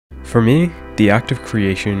For me, the act of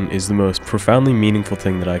creation is the most profoundly meaningful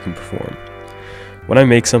thing that I can perform. When I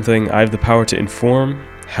make something, I have the power to inform,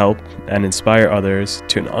 help, and inspire others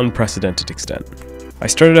to an unprecedented extent. I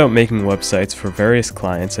started out making websites for various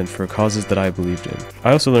clients and for causes that I believed in.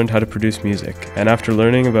 I also learned how to produce music, and after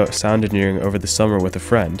learning about sound engineering over the summer with a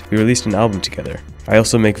friend, we released an album together. I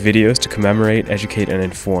also make videos to commemorate, educate, and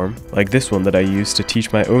inform, like this one that I used to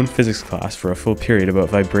teach my own physics class for a full period about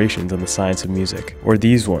vibrations and the science of music, or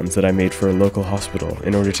these ones that I made for a local hospital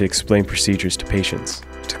in order to explain procedures to patients.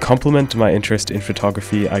 To complement my interest in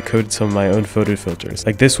photography, I coded some of my own photo filters,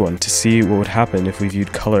 like this one, to see what would happen if we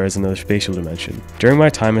viewed color as another spatial dimension. During my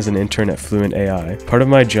time as an intern at Fluent AI, part of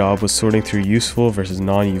my job was sorting through useful versus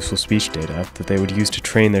non-useful speech data that they would use to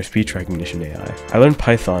train their speech recognition AI. I learned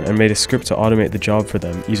Python and made a script to automate the job for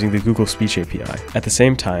them using the Google Speech API. At the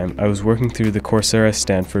same time, I was working through the Coursera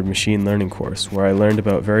Stanford machine learning course, where I learned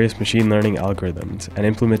about various machine learning algorithms and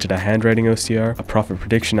implemented a handwriting OCR, a profit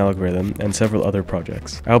prediction algorithm, and several other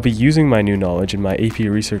projects. I'll be using my new knowledge in my AP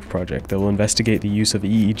research project that will investigate the use of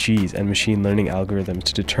EEGs and machine learning algorithms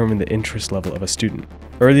to determine the interest level of a student.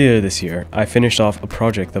 Earlier this year, I finished off a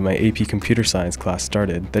project that my AP computer science class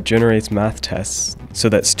started that generates math tests so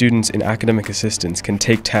that students in academic assistance can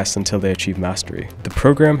take tests until they achieve mastery. The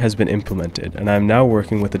program has been implemented, and I am now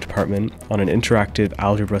working with the department on an interactive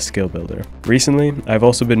algebra skill builder. Recently, I've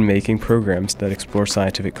also been making programs that explore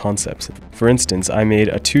scientific concepts. For instance, I made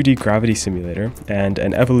a 2D gravity simulator and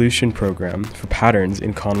an evolution program for patterns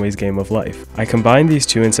in Conway's Game of Life. I combined these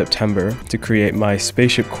two in September to create my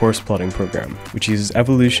spaceship course plotting program, which uses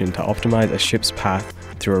evolution to optimize a ship's path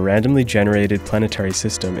through a randomly generated planetary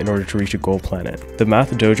system in order to reach a goal planet. The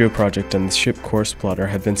Math Dojo project and the ship course plotter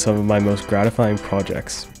have been some of my most gratifying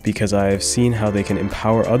projects because I have seen how they can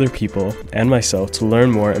empower other people and myself to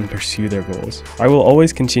learn more and pursue their goals. I will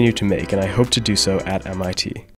always continue to make, and I hope to do so at MIT.